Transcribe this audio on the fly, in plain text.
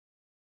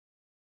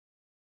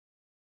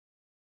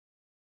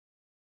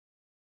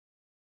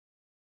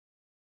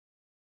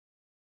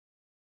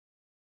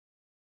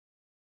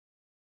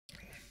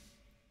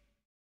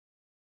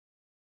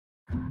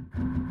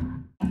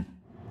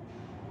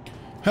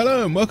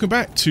Hello and welcome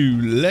back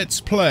to Let's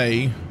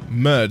Play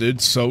Murdered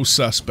Soul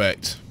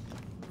Suspect.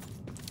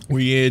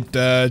 We had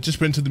just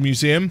been to the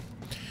museum,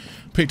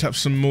 picked up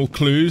some more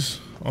clues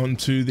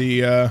onto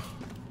the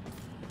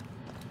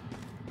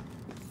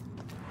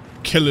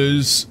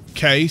killer's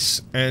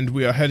case, and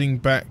we are heading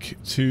back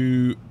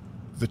to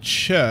the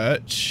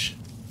church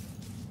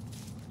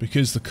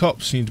because the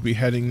cops seem to be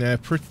heading there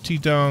pretty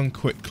darn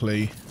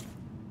quickly,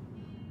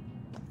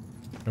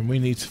 and we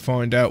need to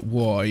find out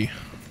why.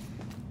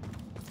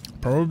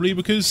 Probably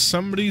because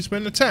somebody's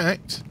been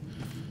attacked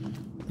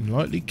and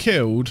likely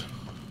killed.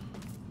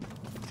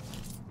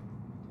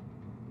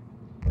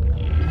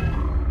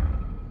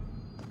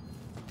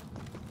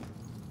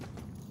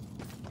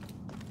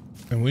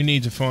 And we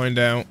need to find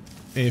out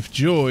if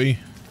Joy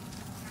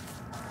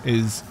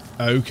is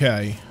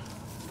okay.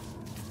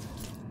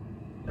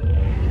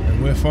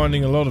 And we're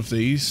finding a lot of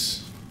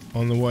these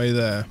on the way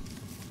there.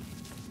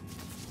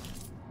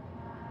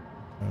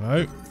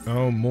 Hello.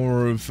 Oh,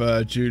 more of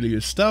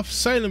Julia's stuff.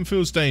 Salem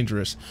feels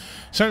dangerous.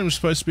 Salem is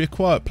supposed to be a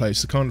quiet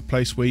place, the kind of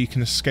place where you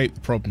can escape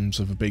the problems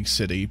of a big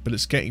city, but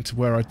it's getting to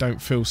where I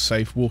don't feel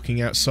safe walking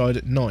outside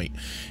at night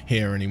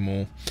here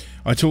anymore.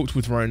 I talked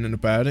with Ronan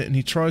about it, and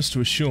he tries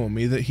to assure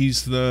me that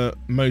he's the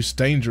most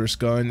dangerous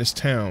guy in this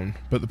town,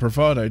 but the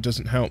bravado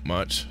doesn't help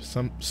much.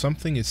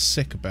 Something is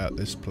sick about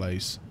this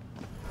place.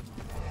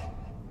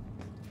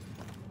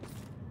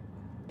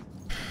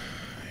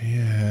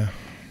 Yeah.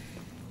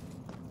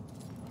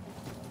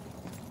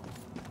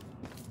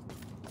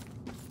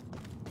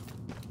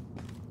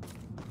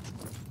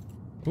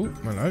 Oh,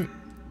 hello.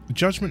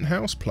 Judgment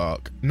House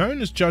plaque.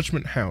 Known as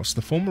Judgment House,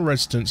 the former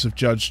residence of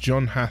Judge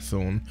John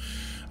Hathorne,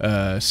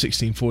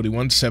 1641 to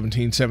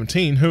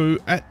 1717, who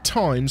at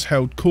times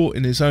held court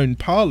in his own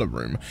parlour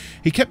room.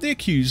 He kept the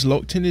accused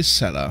locked in his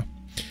cellar,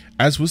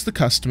 as was the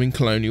custom in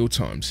colonial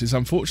times. His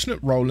unfortunate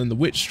role in the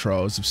witch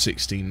trials of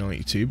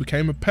 1692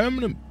 became a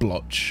permanent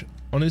blotch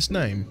on his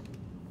name.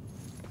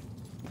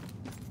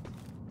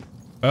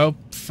 Oh,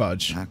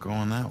 fudge. Not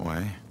going that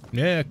way.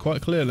 Yeah,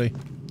 quite clearly.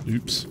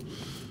 Oops.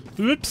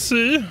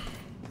 Whoopsie.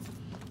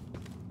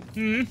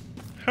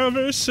 How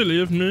very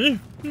silly of me,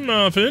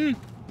 Marvin.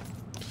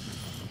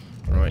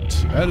 Right,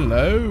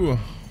 hello.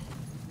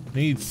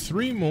 Need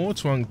 3 more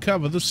to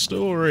uncover the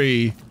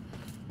story.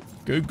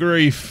 Good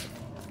grief.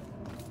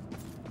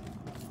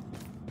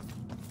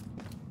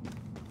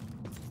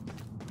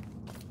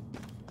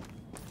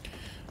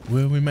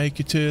 Will we make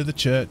it to the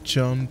church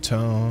on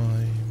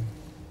time?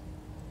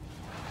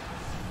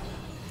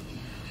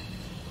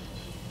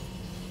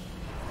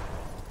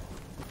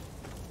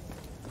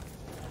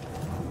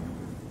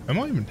 Am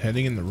I even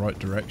heading in the right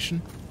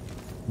direction?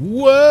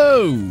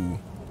 Whoa!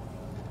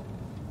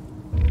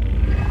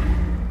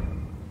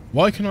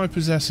 Why can I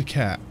possess a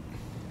cat?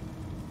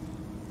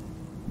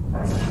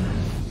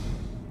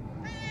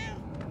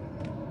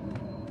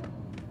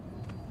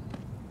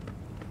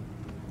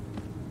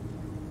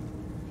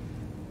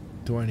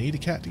 Do I need a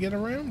cat to get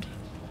around?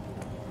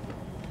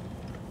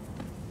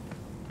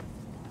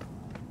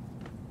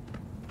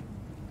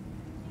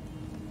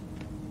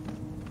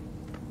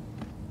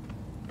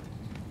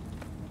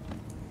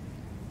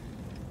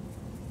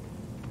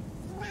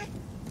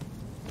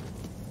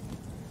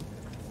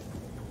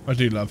 I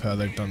do love how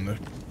they've done the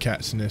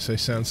cats in this. They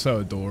sound so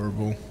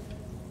adorable.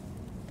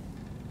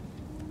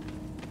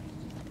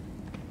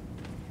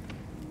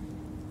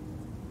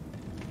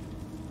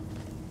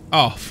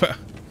 Oh,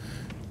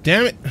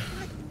 damn it.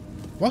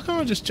 Why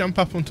can't I just jump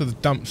up onto the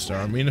dumpster?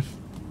 I mean, if...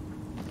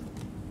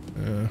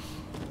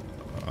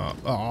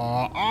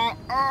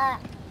 I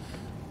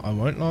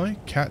won't lie,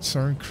 cats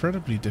are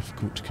incredibly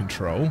difficult to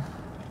control.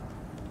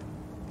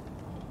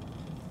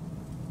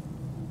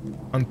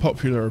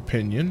 Unpopular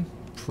opinion.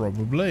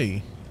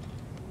 Probably.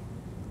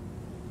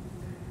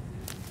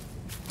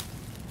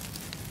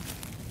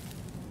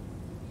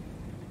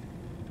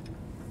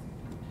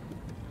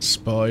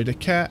 Spider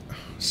cat.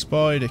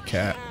 Spider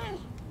cat.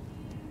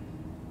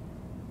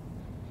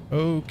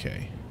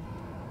 Okay.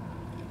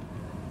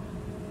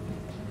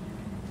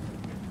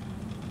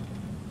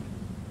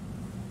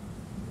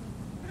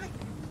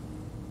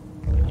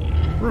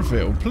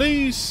 Reveal,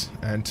 please.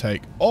 And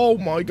take... Oh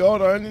my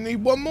god, I only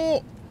need 1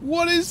 more.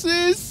 What is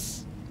this?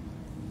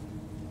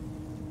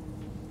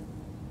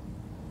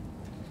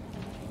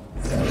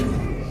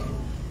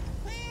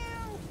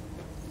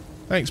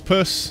 Thanks,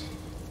 puss.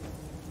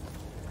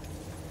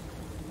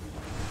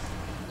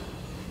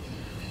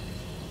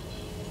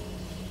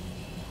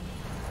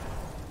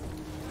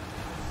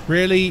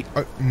 Really?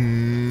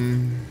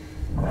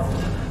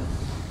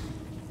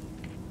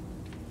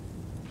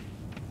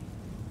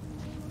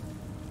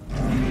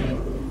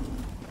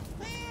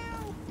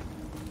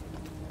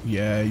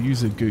 Yeah,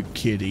 use a good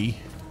kitty.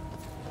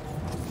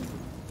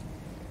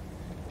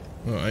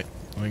 Alright,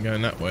 I ain't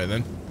going that way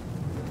then.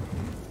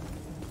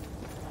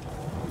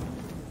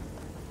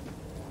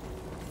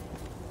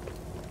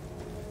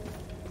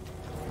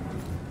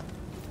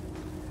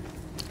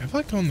 Have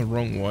I gone the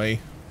wrong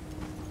way?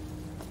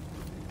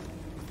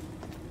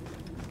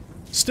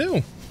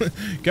 still.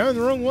 Going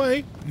the wrong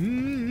way.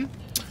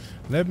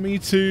 Led me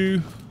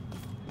to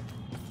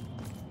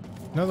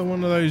another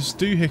one of those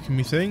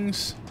doohickey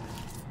things.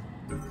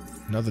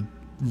 Another.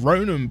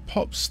 Ronan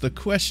pops the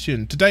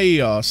question. Today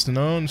he asked, and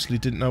I honestly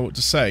didn't know what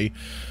to say.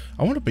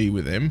 I want to be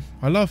with him.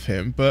 I love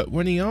him, but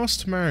when he asked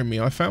to marry me,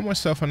 I found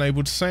myself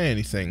unable to say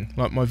anything,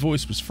 like my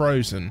voice was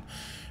frozen.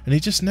 And he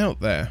just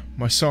knelt there,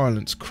 my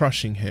silence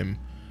crushing him.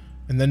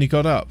 And then he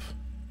got up.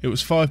 It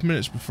was 5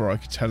 minutes before I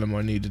could tell him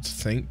I needed to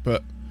think,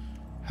 but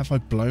have I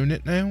blown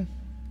it now?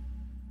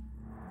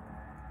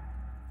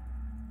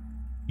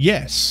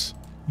 Yes.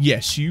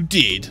 Yes, you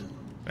did.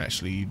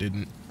 Actually, you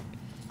didn't.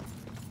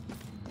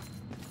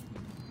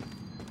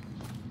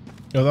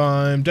 Although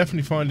I'm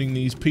definitely finding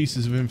these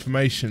pieces of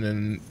information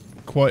in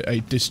quite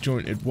a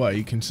disjointed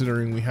way,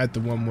 considering we had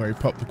the one where he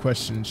popped the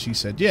question and she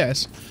said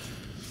yes,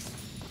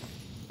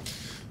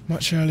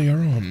 much earlier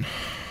on.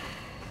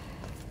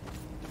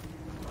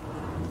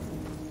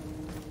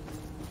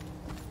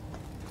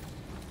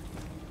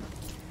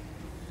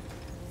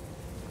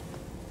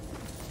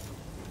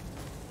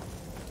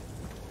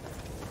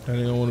 Don't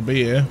think I want to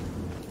be here.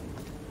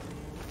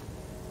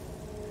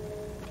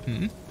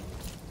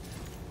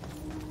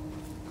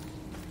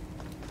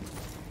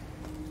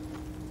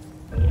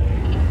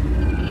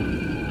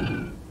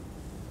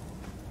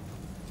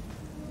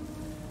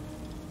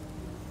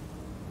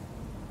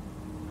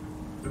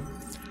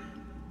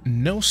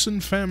 Nelson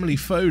family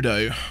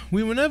photo.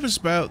 We were nervous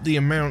about the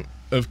amount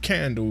of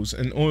candles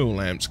and oil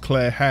lamps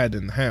Claire had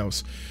in the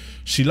house.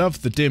 She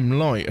loved the dim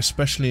light,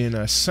 especially in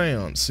her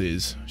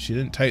seances. She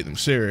didn't take them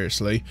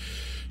seriously.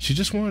 She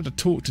just wanted to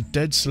talk to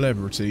dead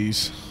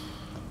celebrities.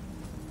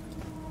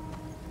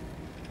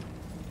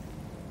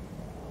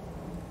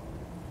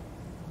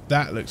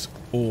 That looks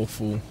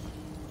awful.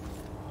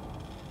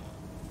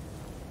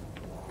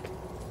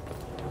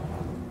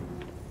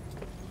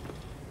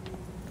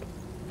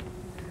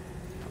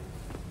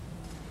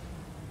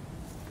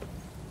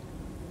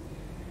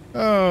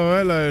 Oh,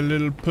 hello,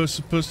 little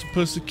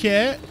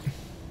pussycat.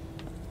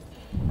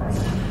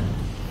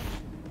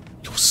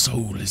 Your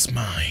soul is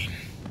mine.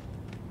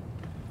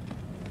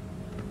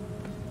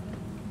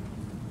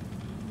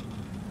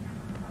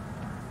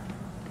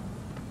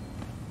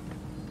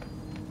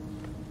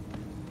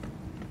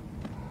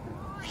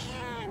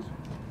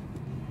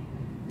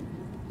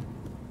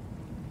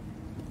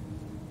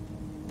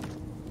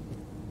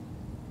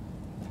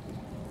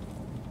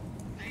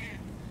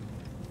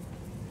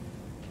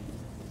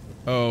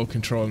 Oh,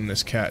 controlling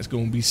this cat is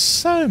going to be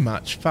so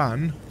much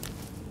fun.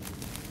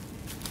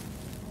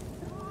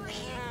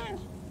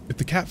 If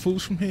the cat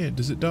falls from here,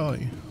 does it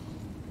die?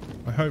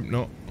 I hope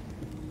not,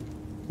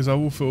 because I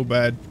will feel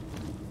bad.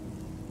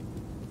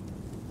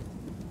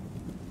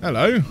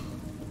 Hello.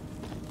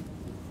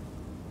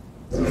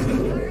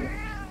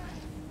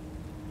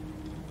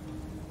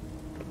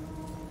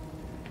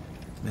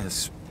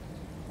 Miss,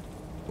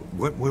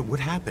 what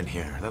happened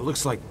here? That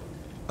looks like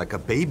a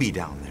baby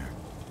down there.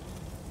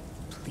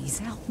 Please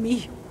help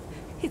me.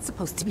 It's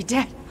supposed to be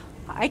dead.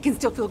 I can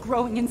still feel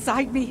growing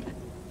inside me.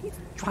 It's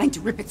trying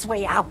to rip its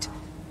way out.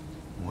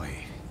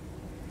 Wait.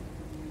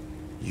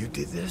 You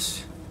did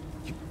this?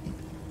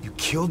 You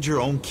killed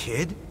your own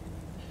kid?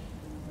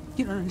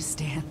 You don't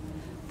understand.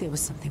 There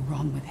was something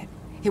wrong with it.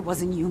 It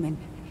wasn't human.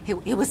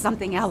 It was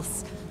something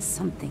else.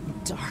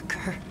 Something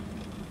darker.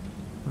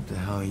 What the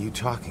hell are you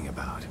talking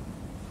about?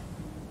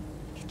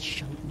 It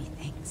showed me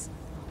things.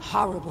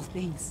 Horrible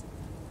things.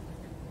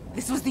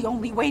 This was the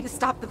only way to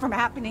stop them from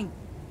happening.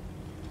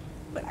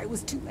 But I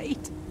was too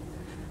late.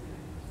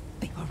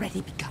 They've already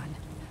begun.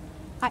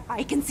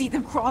 I can see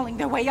them crawling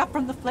their way up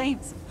from the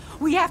flames.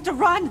 We have to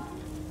run!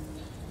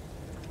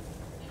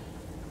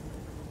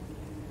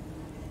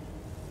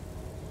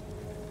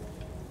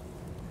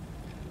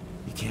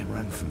 You can't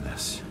run from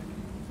this.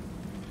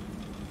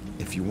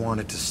 If you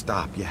want it to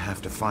stop, you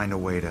have to find a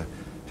way to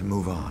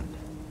move on.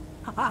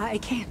 I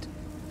can't.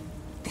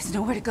 There's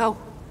nowhere to go.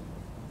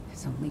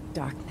 There's only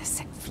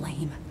darkness and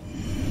flame.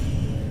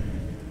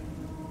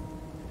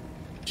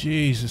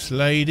 Jesus,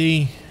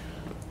 lady.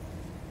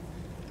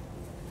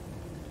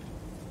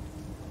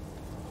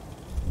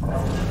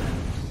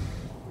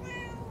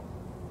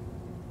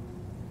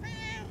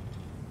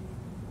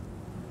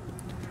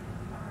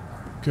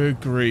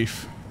 Good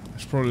grief.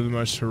 That's probably the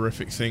most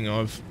horrific thing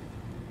I've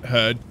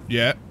heard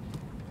yet.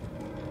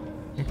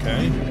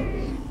 Okay.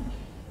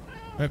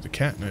 I hope the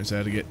cat knows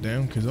how to get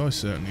down, because I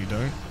certainly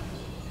don't.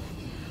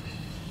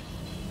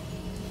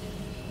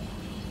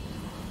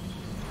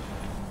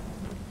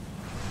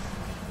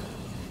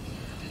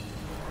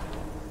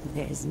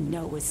 There's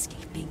no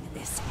escaping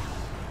this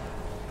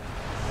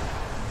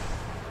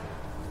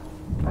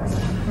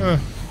hell.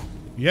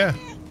 Yeah.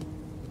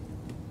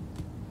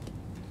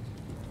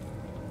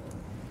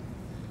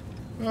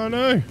 Oh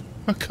no,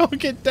 I can't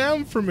get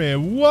down from here.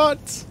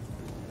 What?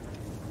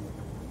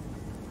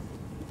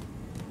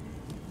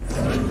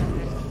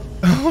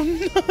 Oh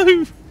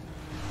no!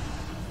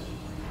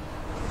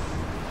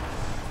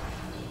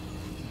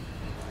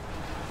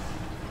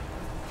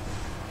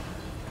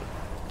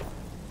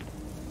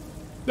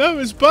 No,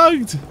 it's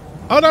bugged.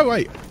 Oh, no,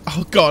 wait.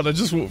 Oh, God, I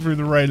just walked through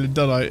the railing,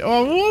 didn't I?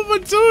 Oh, what am I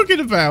talking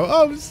about?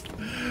 Oh,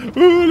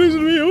 listen to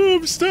me. Oh,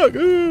 I'm stuck.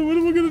 Oh, what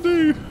am I going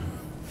to do?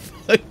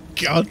 For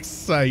God's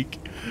sake.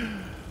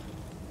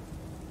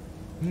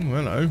 Oh,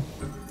 hello.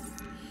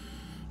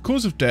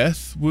 Cause of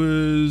death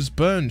was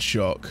burn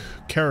shock.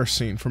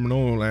 Kerosene from an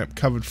oil lamp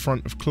covered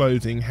front of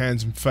clothing,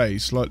 hands and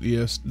face. Likely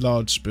a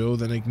large spill,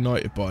 then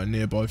ignited by a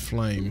nearby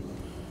flame.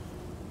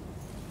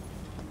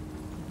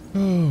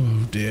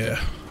 Oh, dear.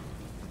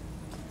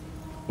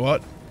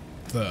 What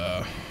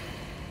the...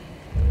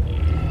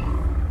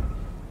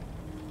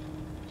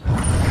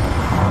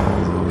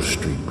 Those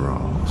street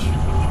brawls.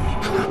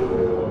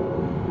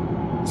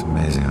 It's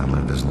amazing I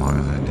lived as long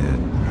as I did.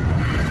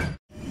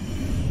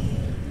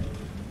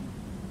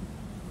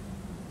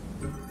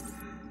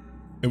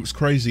 It was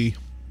crazy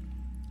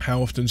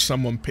how often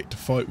someone picked a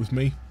fight with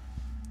me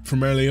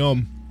from early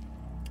on,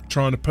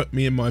 trying to put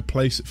me in my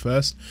place at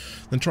first,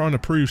 then trying to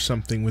prove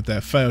something with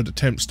their failed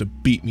attempts to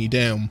beat me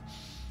down.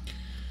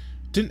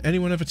 Didn't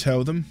anyone ever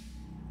tell them?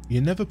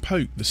 You never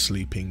poke the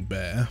sleeping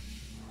bear.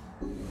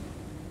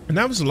 And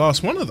that was the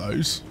last one of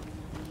those.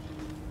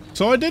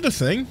 So I did a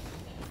thing.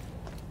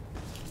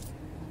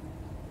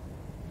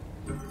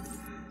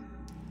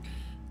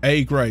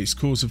 A. Grace,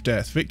 cause of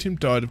death. Victim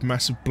died of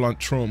massive blunt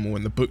trauma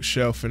when the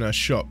bookshelf in her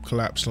shop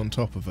collapsed on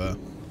top of her.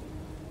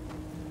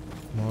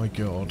 My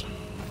God.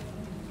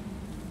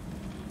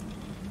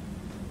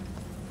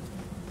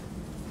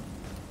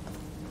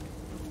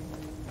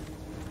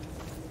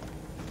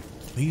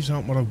 These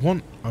aren't what I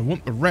want. I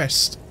want the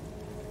rest.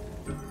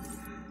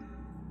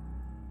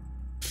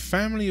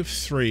 Family of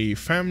 3.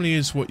 Family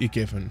is what you're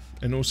given,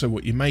 and also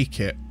what you make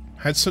it.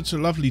 Had such a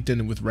lovely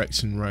dinner with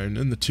Rex and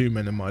Ronan, the two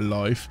men in my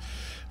life.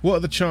 What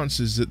are the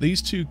chances that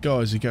these two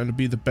guys are going to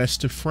be the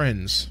best of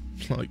friends?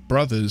 Like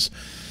brothers.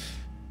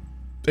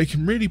 They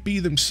can really be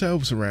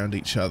themselves around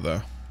each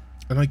other.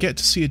 And I get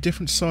to see a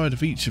different side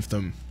of each of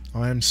them.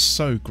 I am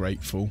so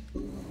grateful.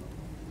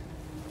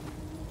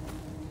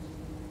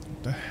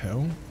 What the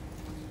hell?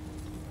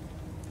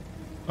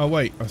 Oh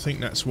wait, I think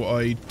that's what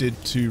I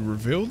did to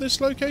reveal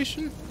this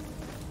location?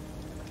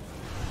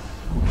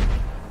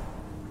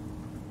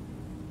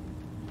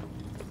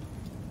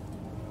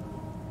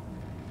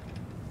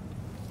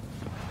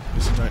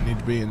 Guess I don't need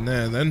to be in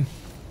there then.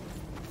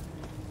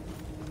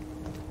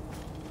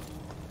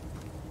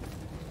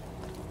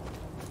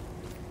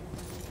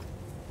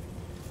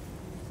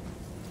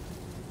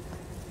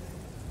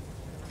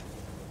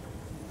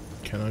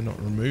 Can I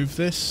not remove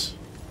this?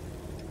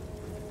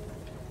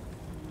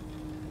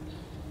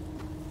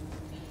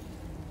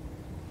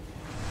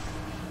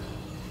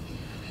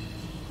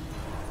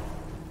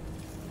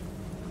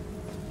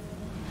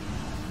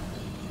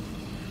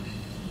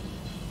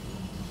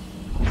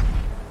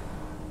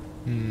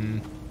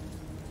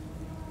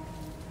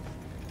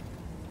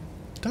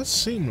 Does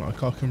seem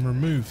like I can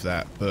remove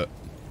that, but...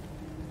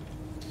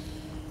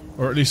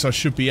 or at least I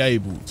should be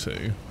able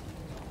to.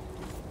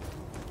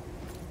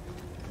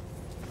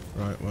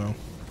 Right, well.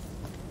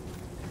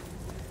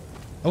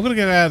 I'm gonna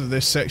get out of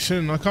this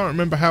section. I can't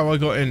remember how I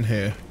got in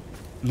here.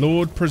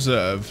 Lord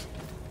preserve.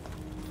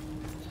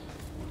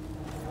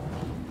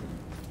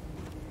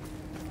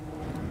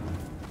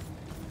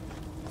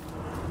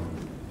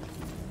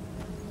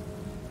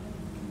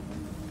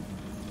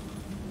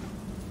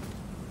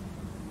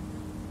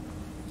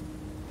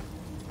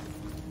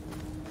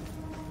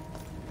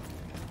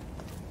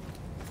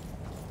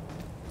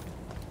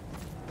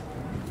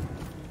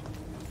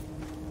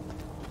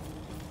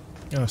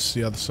 Oh, it's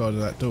the other side of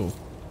that door.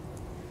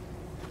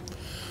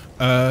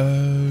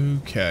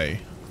 Okay.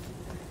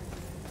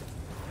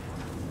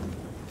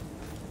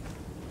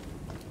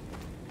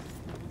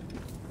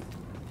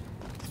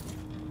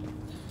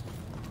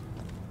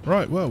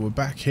 Right, well, we're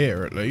back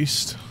here at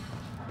least.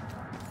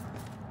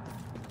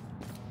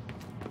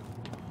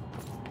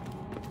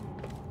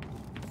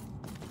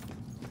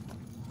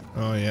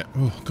 Oh, yeah.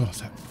 Oh, God,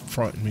 that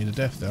frightened me to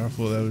death there. I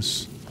thought there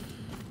was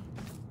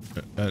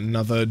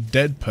another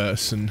dead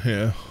person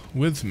here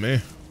with me.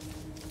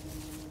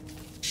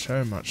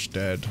 So much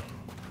dead.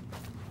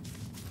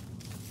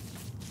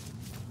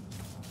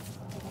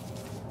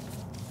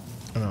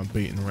 And I'm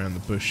beating around the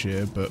bush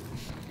here, but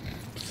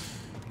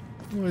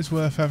always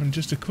worth having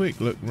just a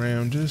quick look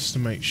round just to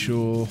make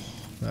sure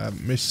that I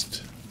haven't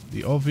missed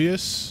the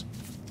obvious.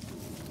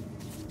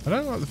 I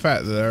don't like the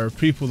fact that there are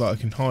people that I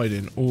can hide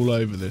in all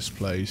over this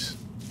place.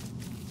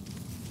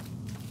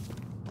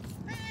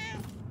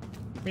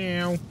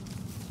 Meow.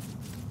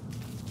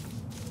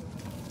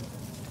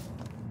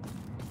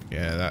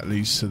 Yeah, that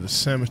leads to the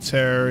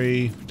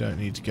cemetery. We don't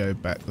need to go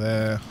back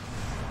there.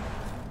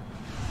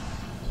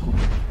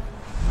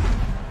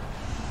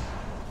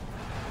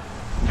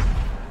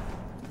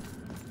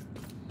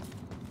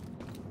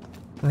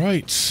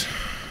 Right.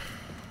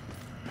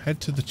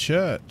 Head to the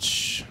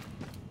church.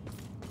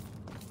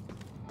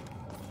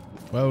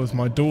 Well, with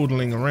my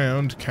dawdling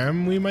around,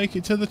 can we make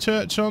it to the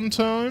church on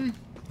time?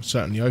 I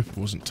certainly hope it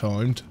wasn't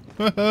timed.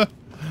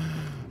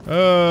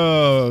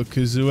 Oh,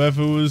 because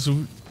whoever was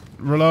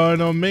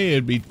relying on me,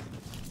 it'd be...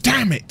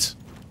 Damn it!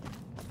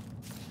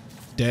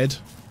 Dead.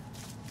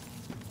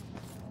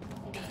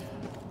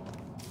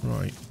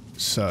 Right,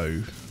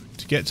 so,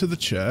 to get to the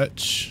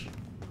church...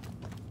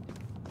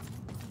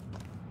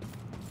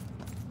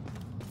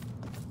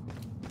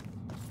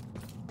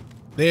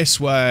 This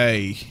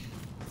way!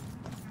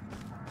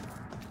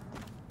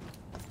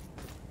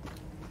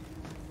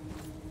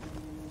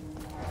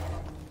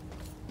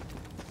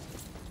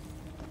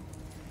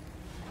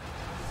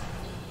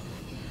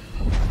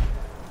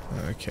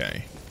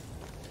 Okay.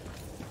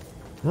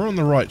 We're on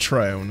the right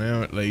trail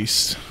now, at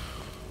least.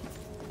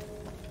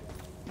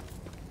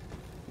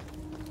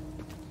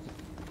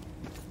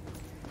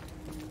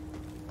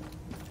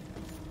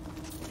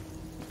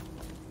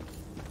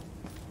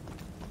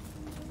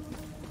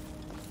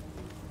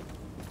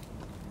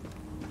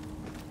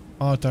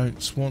 I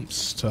don't want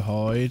to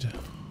hide.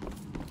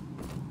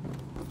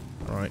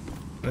 Right,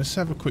 let's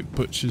have a quick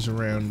butcher's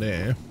around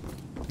there.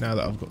 Now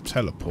that I've got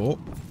teleport.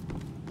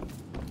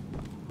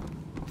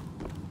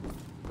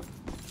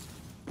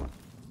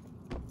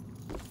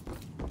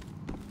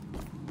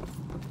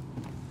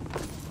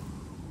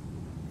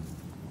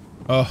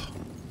 Oh,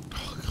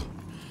 God.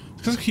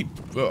 Because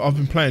I've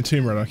been playing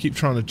Tomb Raider, I keep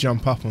trying to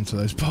jump up onto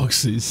those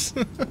boxes.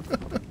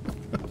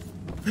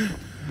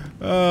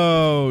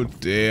 Oh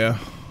dear.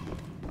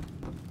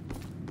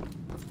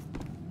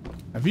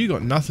 Have you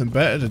got nothing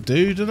better to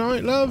do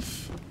tonight,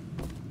 love?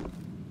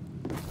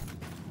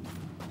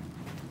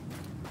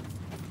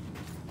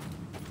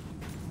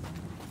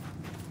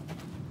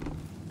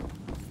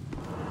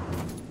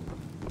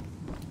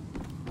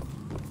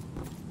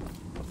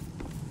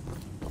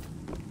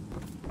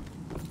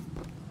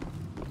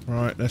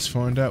 Right, let's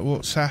find out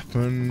what's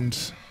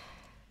happened.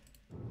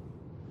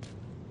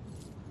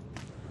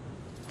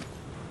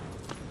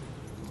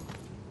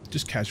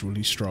 Just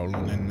casually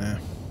strolling in there.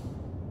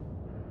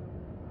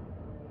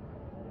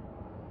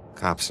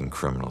 Cops and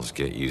criminals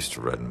get used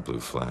to red and blue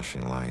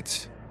flashing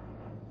lights.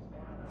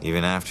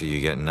 Even after you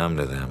get numb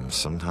to them,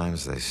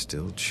 sometimes they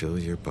still chill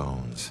your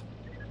bones.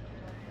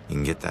 You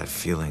can get that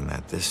feeling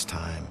that this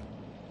time,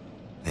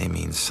 they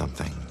mean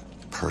something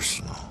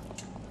personal.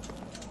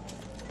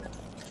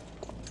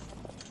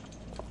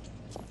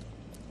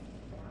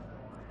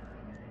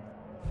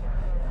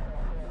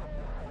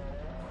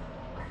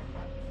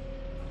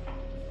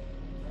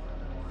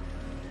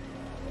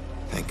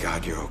 Thank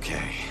God you're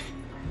okay.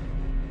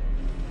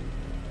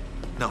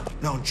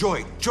 No,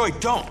 Joy,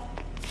 don't!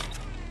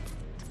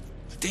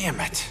 Damn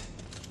it!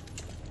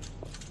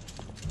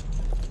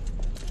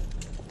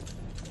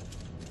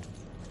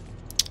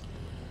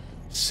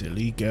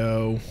 Silly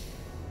girl.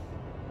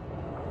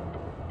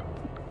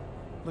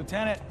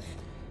 Lieutenant,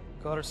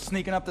 caught her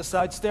sneaking up the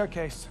side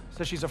staircase.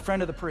 Says she's a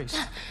friend of the priest.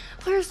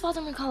 Where's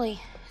Father McCauley?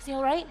 Is he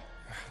all right?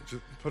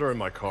 Just put her in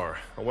my car.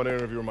 I want to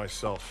interview her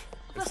myself.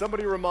 Can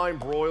somebody remind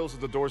Broyles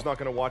that the door's not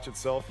going to watch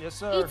itself? Yes,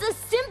 sir. It's a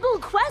simple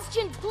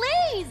question,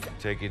 please!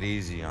 Take it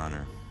easy on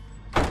her.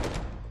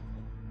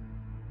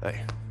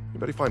 Hey,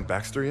 anybody find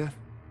Baxter yet?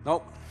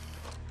 Nope.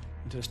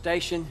 Went to the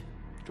station,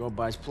 drove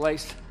by his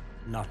place,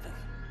 nothing.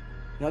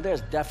 You know,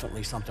 there's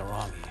definitely something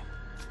wrong here.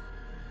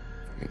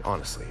 I mean,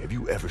 honestly, have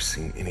you ever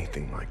seen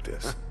anything like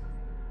this?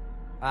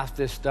 Half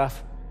this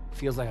stuff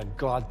feels like a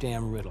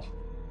goddamn riddle.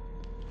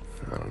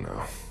 I don't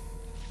know.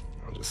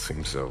 It just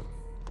seems so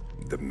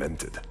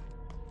demented.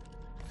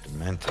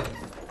 Demented.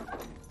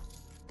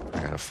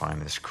 I gotta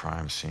find this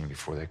crime scene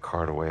before they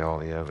cart away all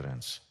the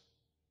evidence.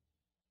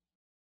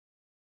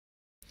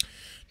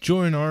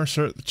 Joy and Iris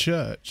are at the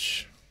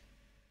church.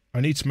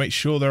 I need to make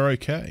sure they're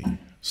okay.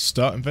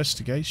 Start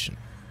investigation.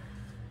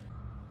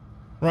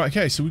 Right,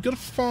 okay, so we've got to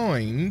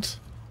find...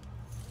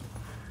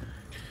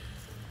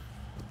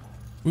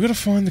 We've got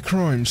to find the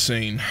crime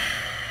scene.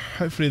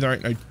 Hopefully there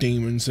ain't no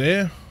demons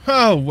here.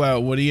 Oh,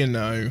 well, what do you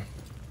know?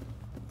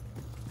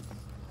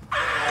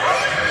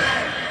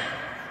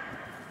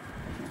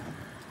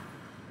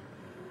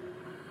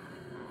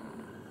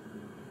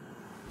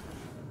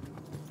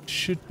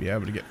 Should be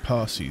able to get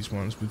past these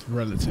ones with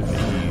relative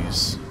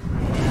ease.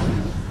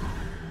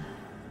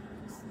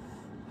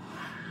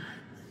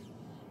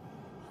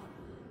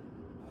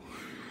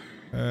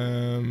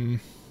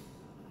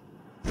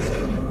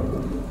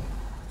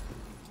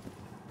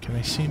 Can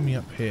they see me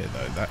up here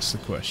though? That's the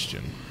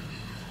question.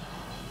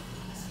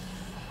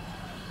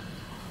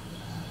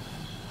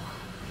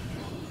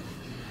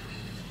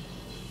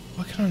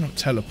 Why can I not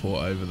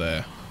teleport over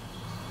there?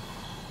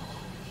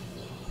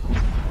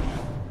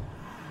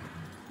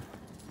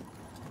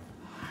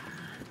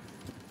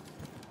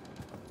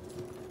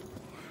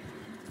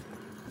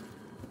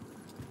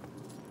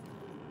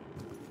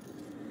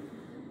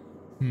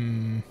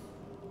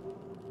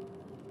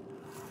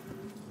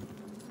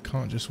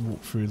 Can't just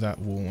walk through that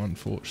wall,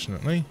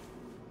 unfortunately.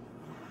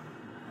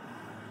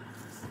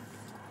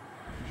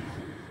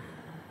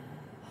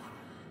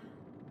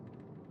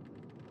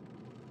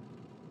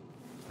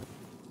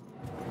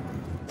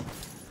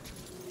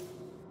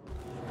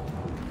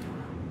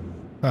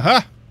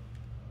 Aha!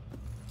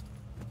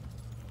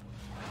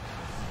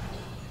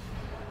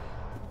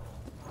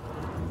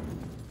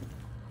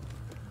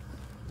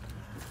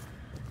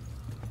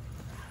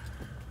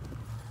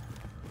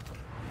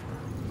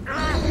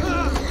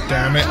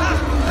 damn it.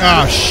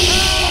 Ah,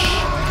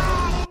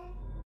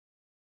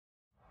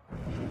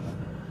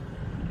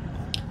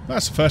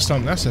 That's the first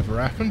time that's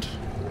ever happened.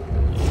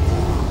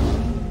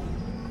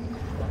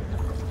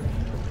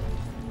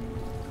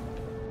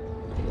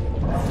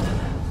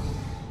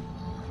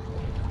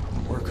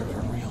 Work of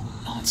a real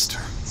monster.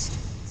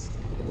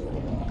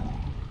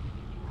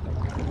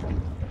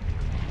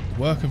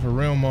 Work of a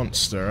real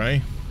monster, eh?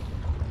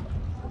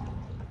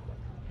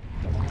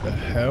 The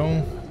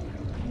hell?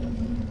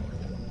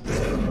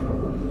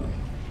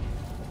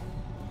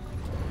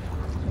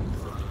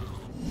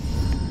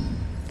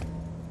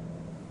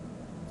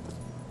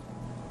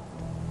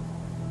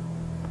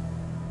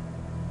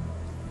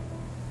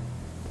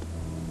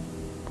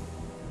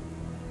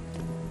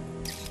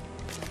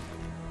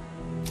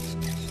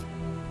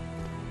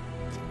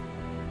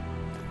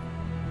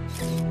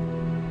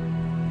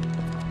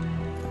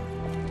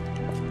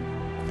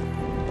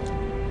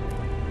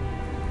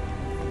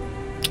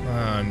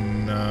 Oh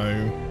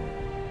no.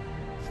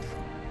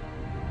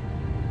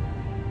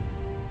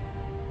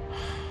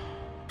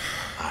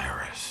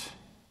 Iris.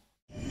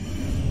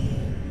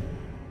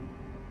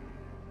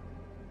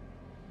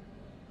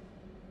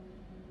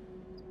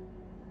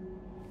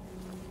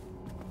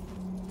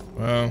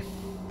 Well.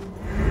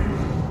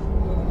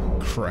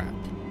 Crap.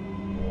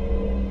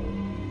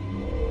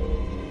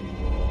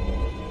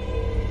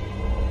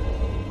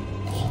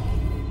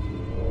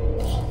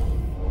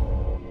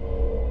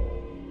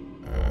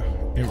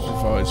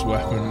 Improvised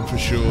weapon for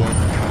sure.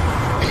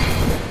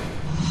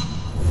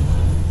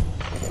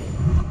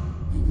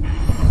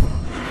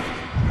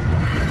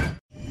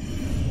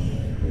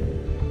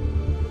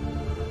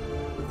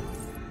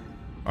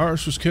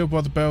 Iris was killed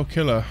by the Bell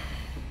Killer,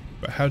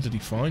 but how did he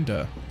find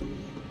her?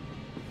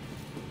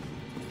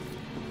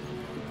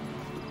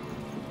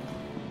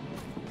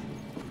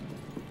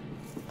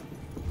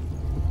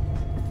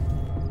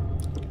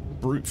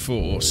 Brute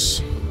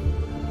force.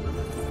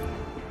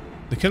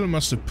 The killer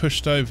must have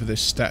pushed over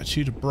this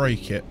statue to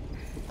break it.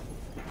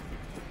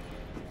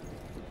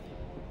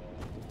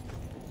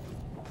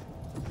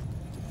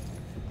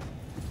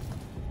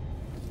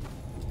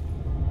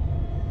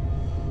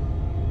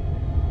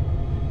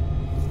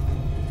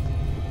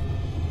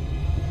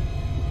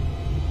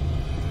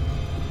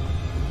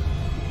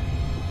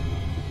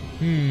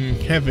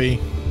 Heavy.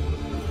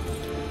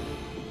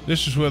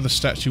 This is where the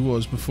statue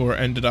was before it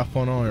ended up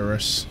on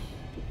Iris.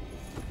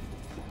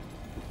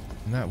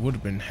 And that would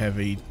have been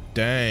heavy.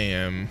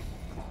 Damn.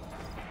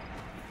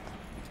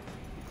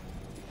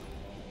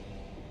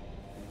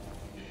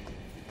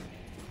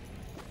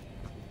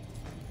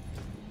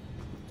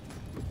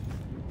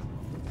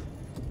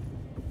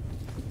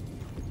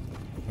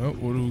 Oh,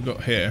 what do we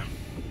got here?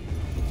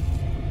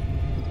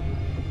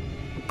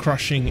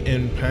 Crushing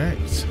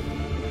impact.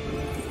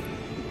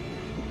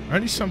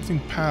 Only something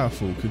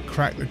powerful could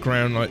crack the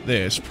ground like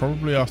this,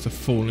 probably after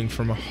falling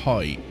from a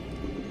height.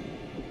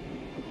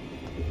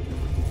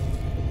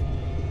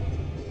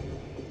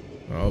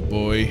 Oh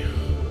boy.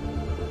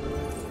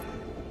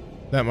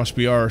 That must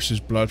be Iris's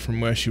blood from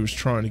where she was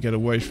trying to get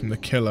away from the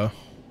killer.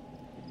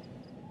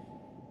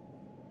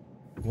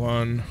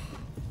 1,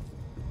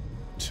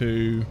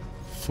 2,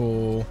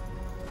 4,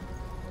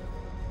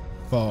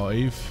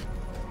 5.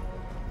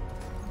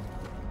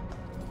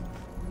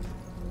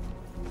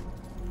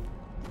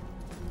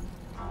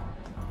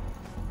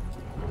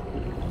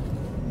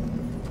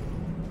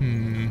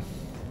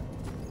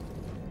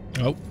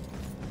 Oh.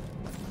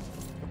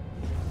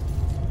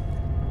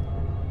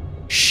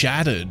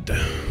 Shattered.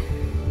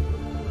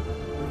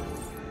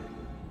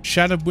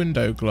 Shattered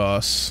window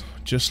glass,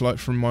 just like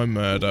from my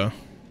murder.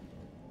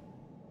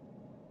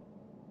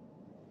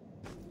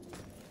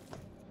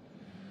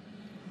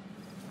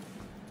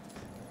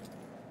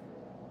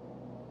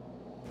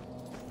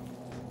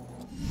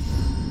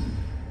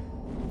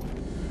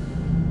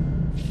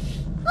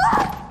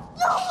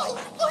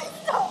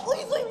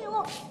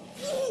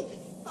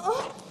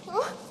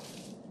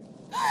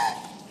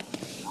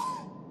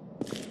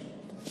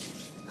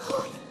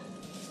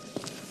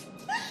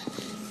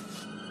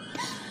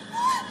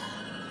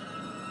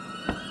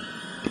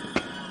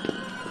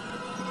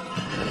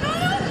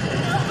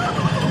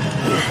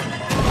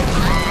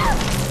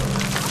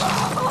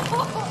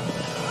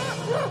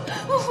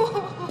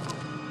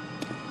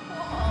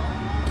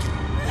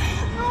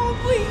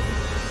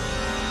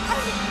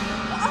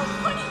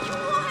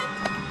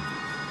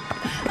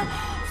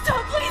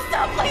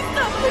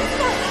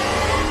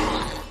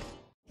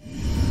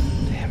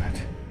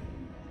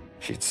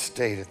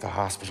 Stayed at the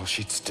hospital,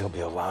 she'd still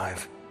be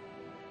alive.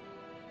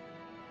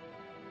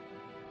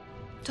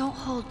 Don't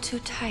hold too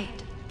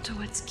tight to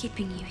what's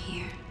keeping you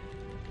here.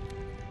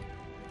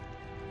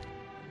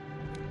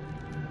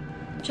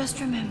 Just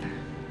remember,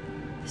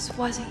 this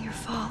wasn't your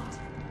fault.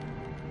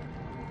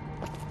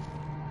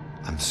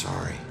 I'm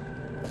sorry.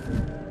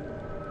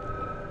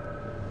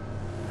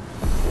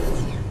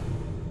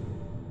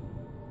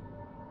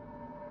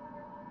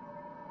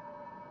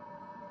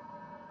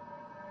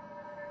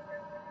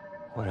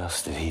 What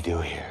else did he do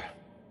here?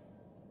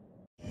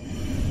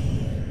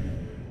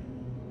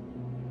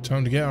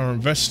 Time to get our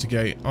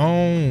investigate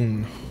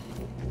on.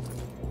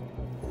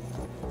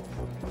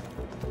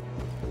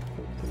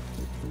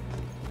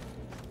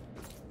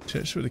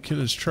 Search for the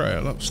killer's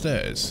trail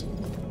upstairs.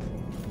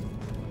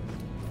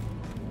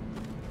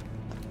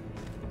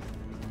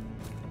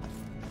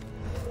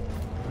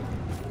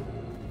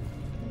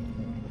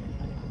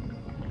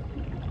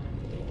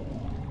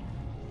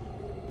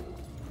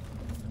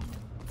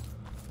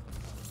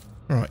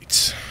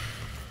 Right.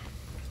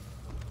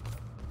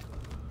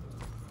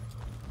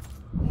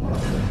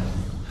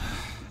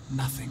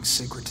 Nothing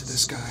sacred to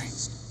this guy.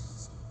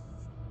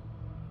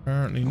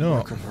 Apparently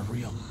not. Work of a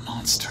real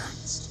monster.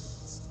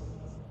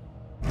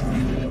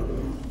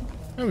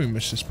 Oh, we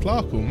missed this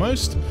plaque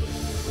almost.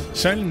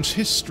 Salem's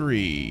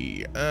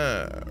history.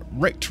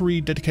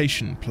 Rectory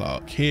dedication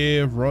plaque.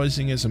 Here,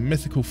 rising as a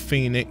mythical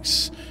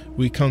phoenix,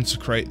 we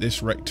consecrate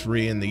this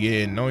rectory in the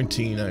year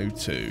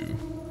 1902.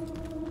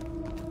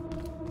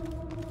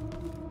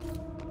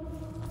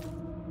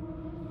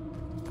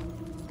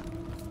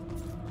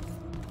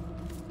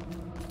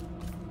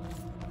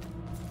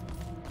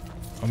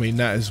 I mean,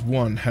 that is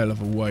one hell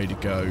of a way to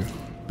go.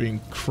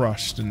 Being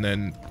crushed and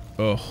then...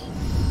 ugh.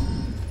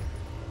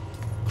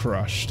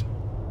 Crushed.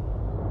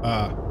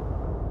 Ah.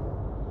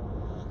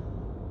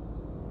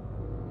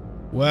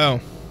 Well.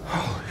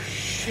 Oh,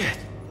 shit.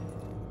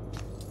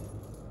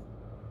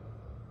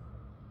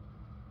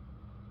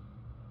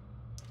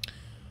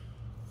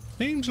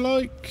 Seems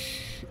like...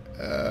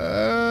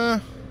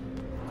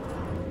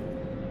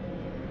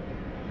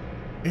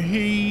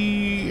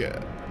 he...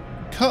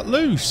 cut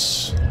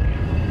loose.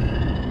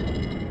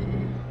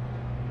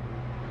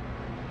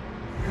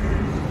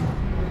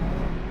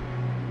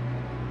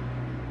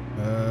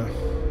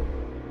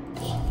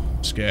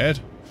 Scared,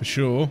 for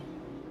sure.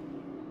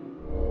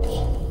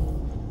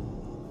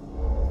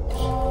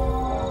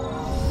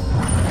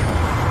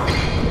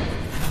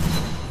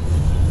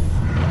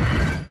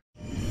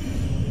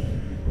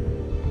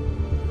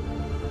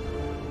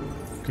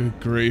 Good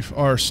grief.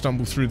 Iris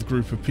stumbled through the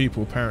group of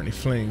people apparently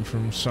fleeing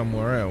from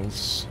somewhere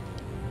else.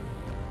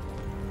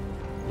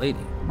 Lady,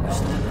 you're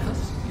still with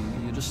us?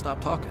 You just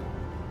stopped talking.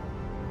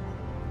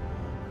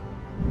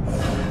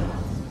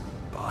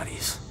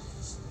 Bodies.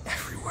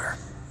 Everywhere.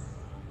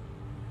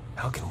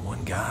 How can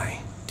one guy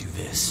do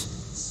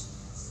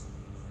this?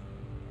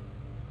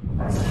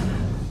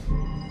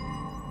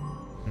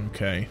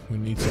 Okay, we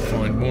need to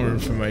find more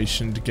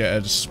information to get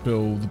her to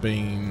spill the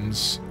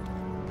beans.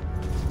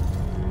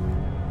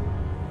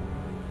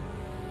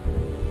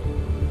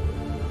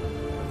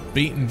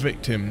 Beaten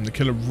victim. The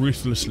killer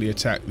ruthlessly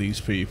attacked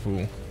these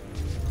people.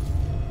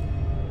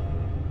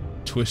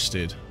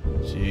 Twisted.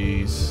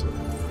 Jeez.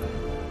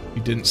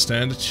 He didn't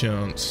stand a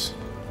chance.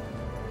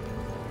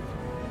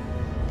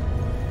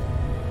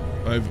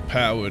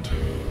 Overpowered.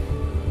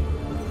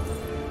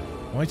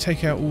 Why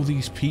take out all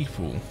these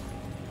people?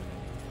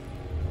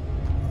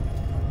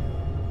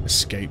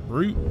 Escape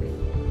route?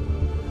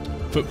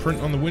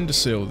 Footprint on the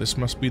windowsill. This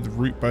must be the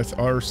route both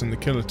Iris and the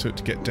killer took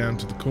to get down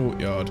to the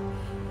courtyard.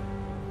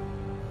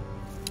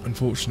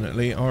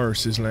 Unfortunately,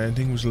 Iris's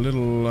landing was a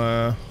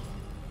little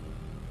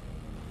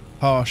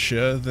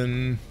harsher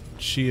than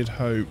she had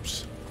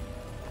hoped.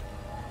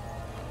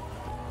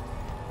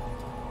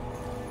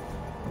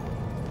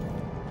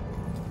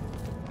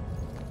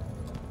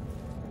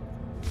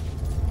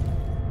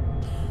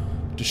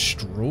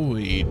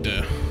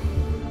 Destroyed.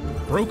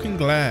 Broken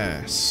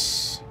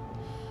glass.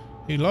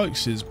 He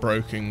likes his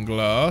broken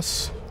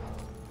glass.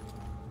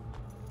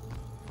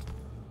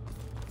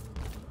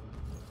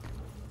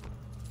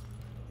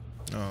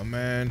 Oh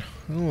man,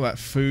 all that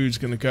food's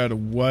gonna go to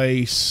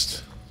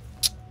waste.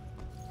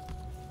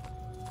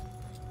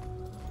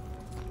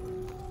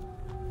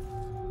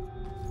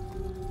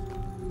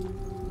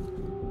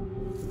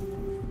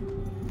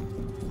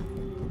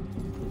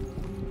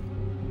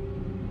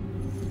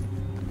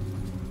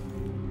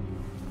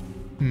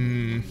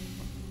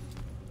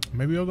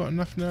 Maybe I got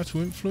enough now to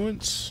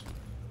influence?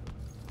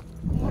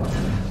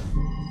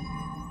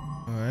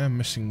 I am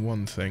missing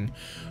one thing.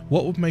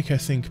 What would make her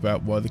think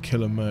about why the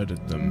killer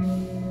murdered them?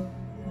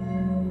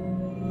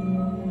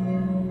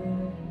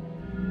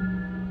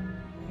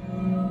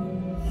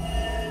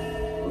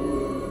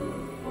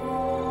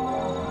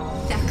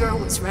 That girl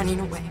was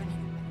running away.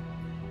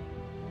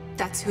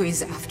 That's who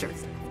he's after.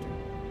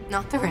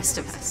 Not the rest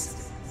of us.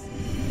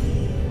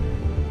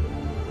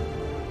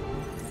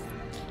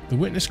 The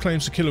witness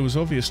claims the killer was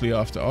obviously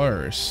after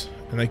Iris,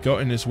 and they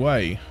got in his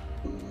way,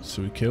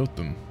 so he killed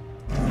them.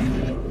 We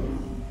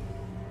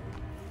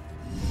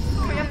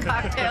have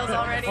cocktails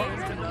already.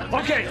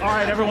 Okay, all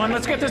right, everyone,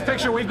 let's get this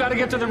picture. We've got to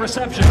get to the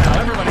reception now.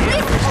 Everybody,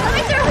 get Let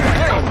me through!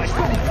 Oh my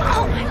God!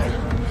 Oh my God!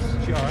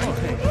 She all right?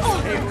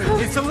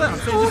 Hey, settle down.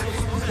 Oh,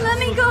 let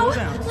me go.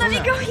 Let me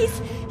go. He's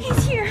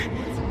here.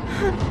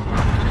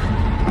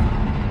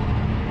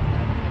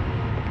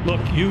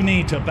 Look, you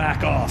need to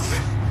back off.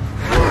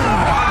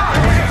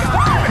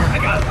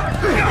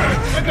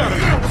 I got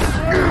him.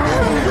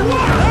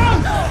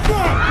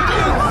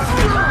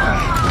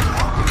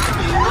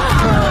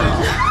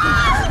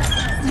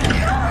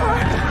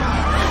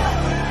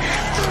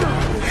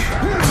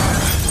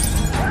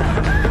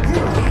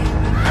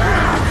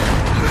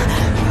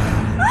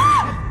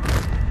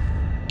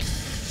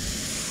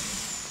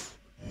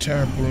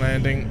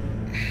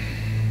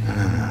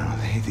 No,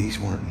 these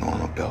weren't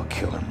normal bell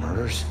killer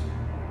murders.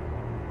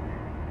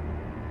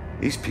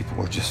 These people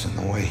were just in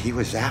the way. He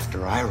was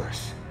after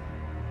Iris.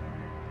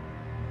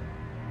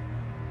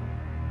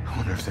 I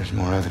wonder if there's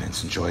more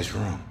evidence in Joy's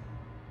room.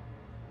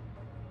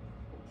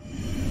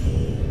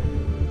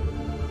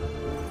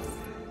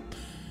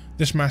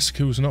 This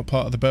massacre was not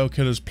part of the Bell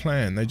Killer's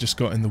plan. They just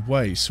got in the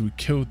way, so we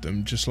killed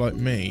them just like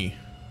me.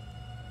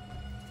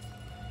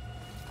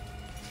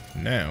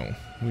 Now,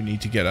 we need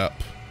to get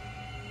up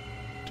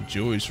to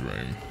Joy's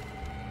room.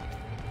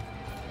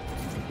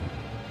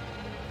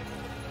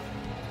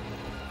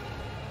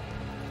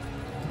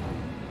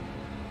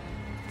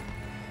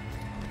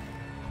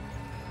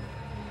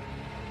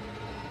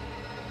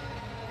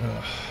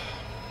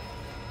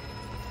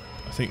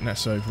 I think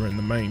that's over in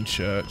the main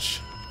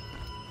church.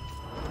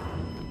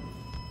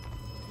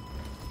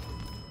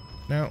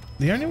 Now,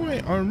 the only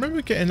way I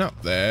remember getting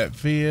up there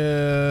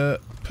via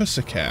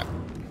Pussycat.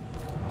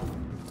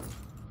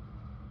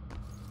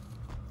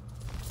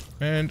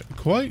 And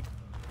quite...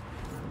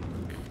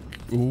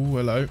 Oh,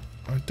 hello.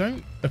 I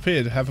don't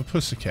appear to have a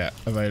Pussycat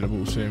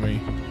available to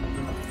me.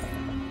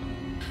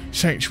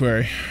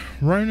 Sanctuary.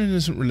 Ronan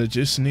isn't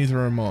religious, and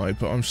neither am I,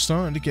 but I'm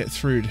starting to get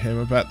through to him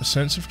about the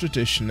sense of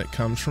tradition that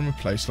comes from a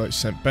place like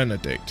St.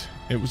 Benedict.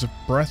 It was a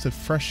breath of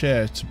fresh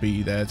air to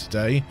be there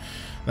today.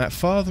 That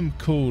Father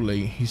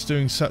Macaulay, he's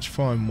doing such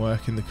fine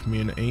work in the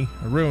community.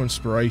 A real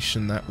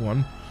inspiration, that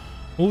one.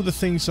 All the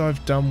things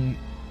I've done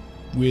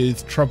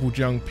with troubled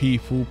young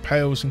people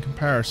pales in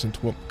comparison to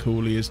what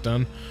Macaulay has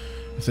done.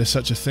 If there's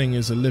such a thing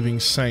as a living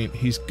saint,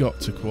 he's got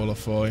to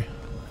qualify.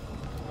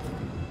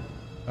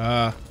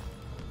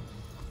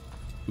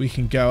 We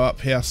can go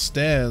up here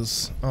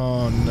stairs.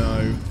 Oh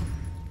no.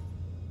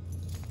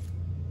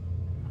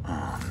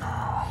 Oh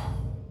no.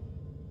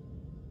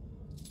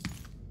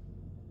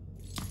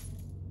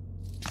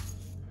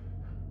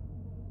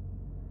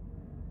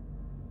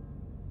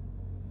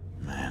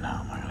 Man,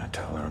 how am I gonna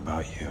tell her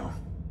about you?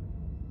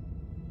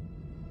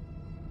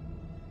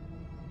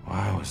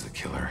 Why was the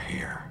killer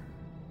here?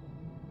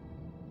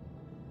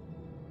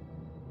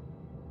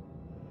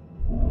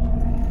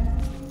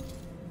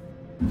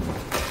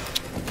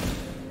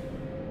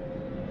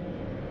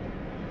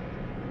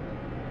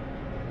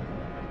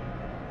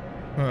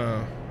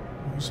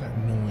 What was that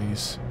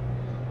noise?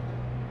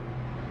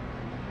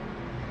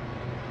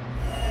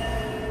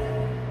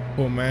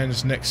 Poor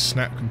man's neck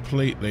snapped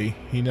completely.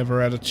 He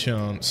never had a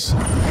chance.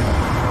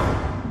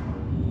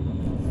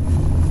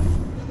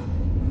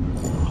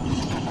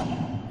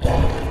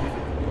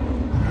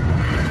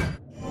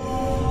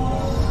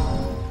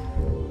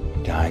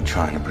 Died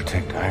trying to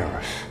protect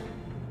Iris.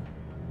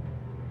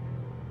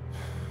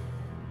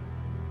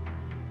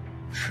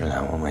 Sure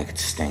that won't make it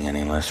sting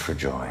any less for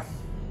Joy.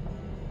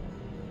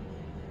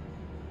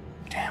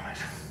 Damn it.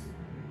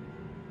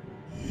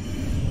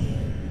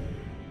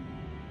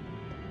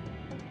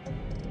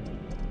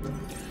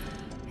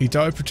 He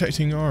died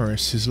protecting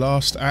Iris, his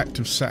last act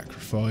of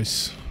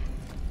sacrifice.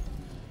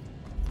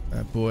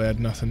 That boy had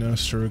nothing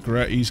else to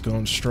regret. He's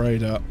gone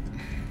straight up.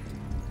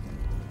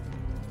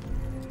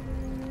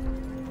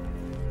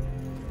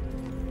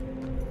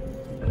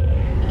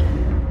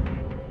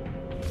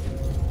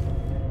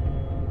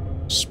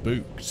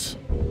 Spooked.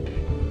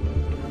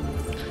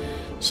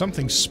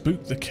 Something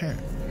spooked the cat.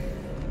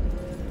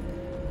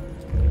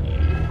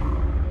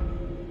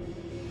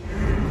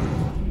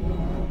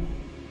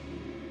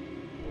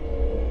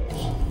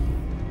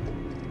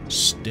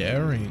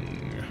 Staring.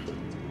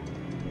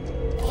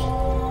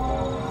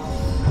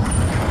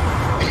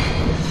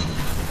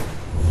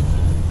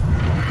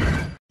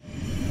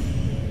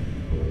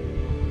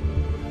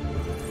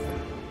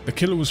 The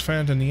killer was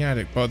found in the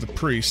attic by the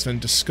priest, then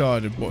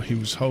discarded what he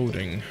was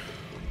holding.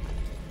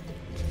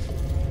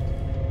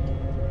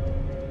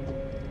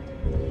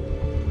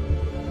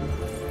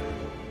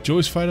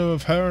 Joy's photo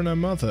of her and her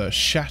mother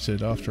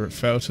shattered after it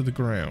fell to the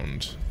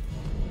ground.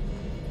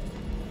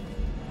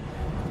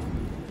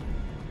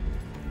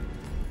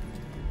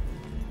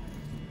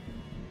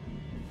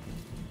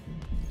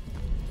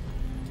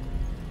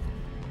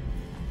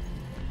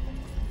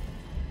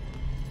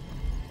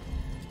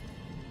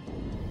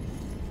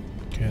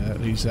 Okay, that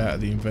leaves out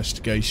of the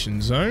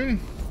investigation zone.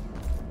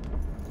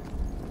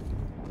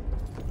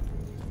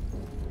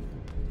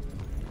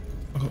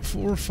 I've got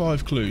 4 or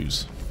 5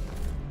 clues.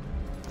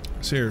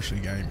 Seriously,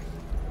 game.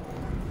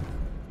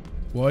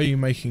 Why are you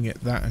making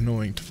it that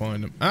annoying to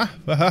find them? Ah!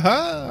 Ha ha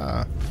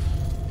ha!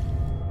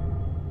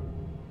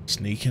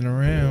 Sneaking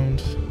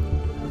around.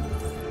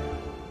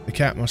 The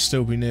cat must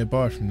still be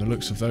nearby from the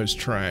looks of those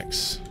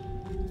tracks.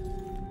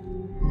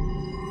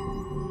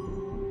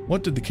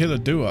 What did the killer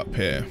do up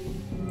here?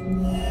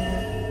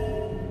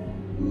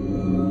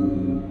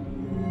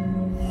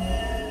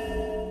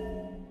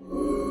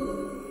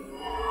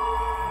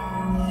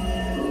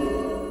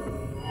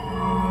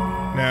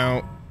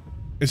 Now,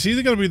 it's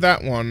either going to be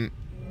that one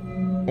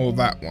or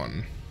that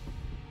one.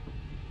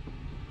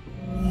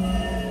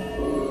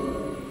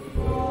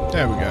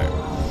 There we go.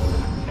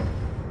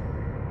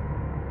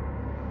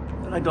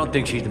 But I don't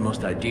think she's the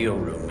most ideal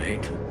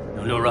roommate.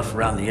 A little rough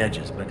around the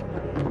edges, but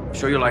I'm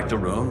sure you'll like the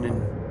room,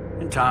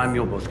 and in time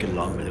you'll both get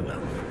along really well.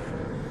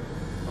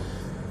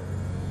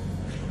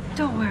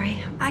 Don't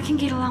worry, I can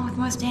get along with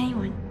most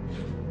anyone.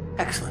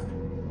 Excellent.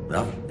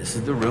 Well, this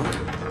is the room.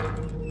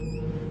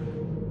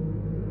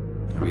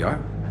 Here we are.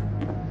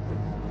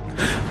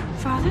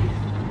 Father?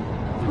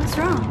 What's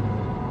wrong?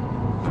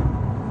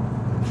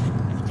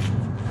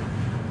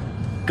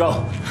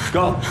 Go!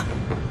 Go!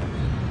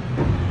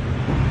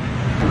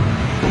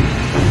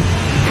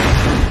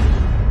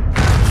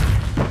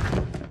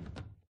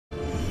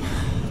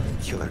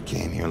 Killer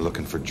came here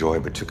looking for Joy,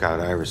 but took out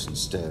Iris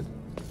instead.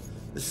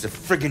 This is a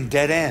friggin'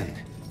 dead end.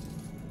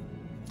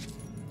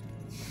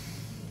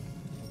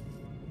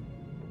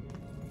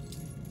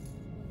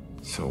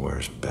 So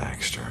where's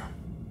Baxter?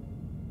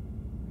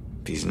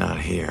 If he's not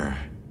here,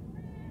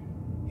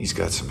 he's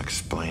got some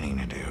explaining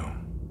to do.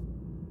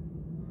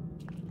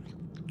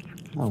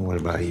 Well, what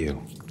about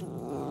you?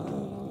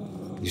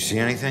 You see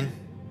anything?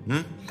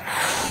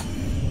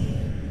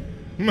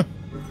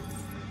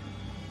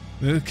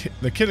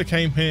 The killer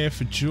came here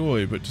for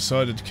Joy, but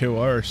decided to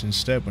kill Iris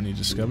instead when he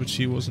discovered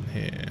she wasn't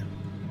here.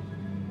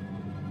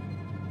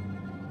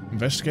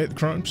 Investigate the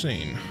crime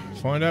scene.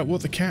 Find out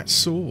what the cat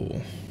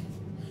saw.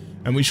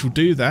 And we shall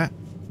do that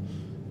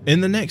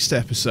in the next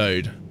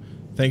episode.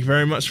 Thank you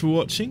very much for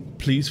watching.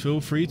 Please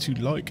feel free to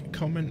like,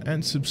 comment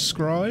and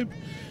subscribe.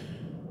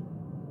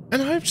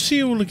 And I hope to see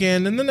you all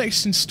again in the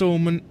next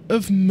installment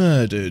of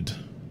Murdered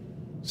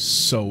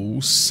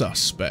Sole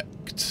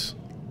Suspect.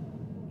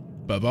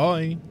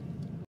 Bye-bye.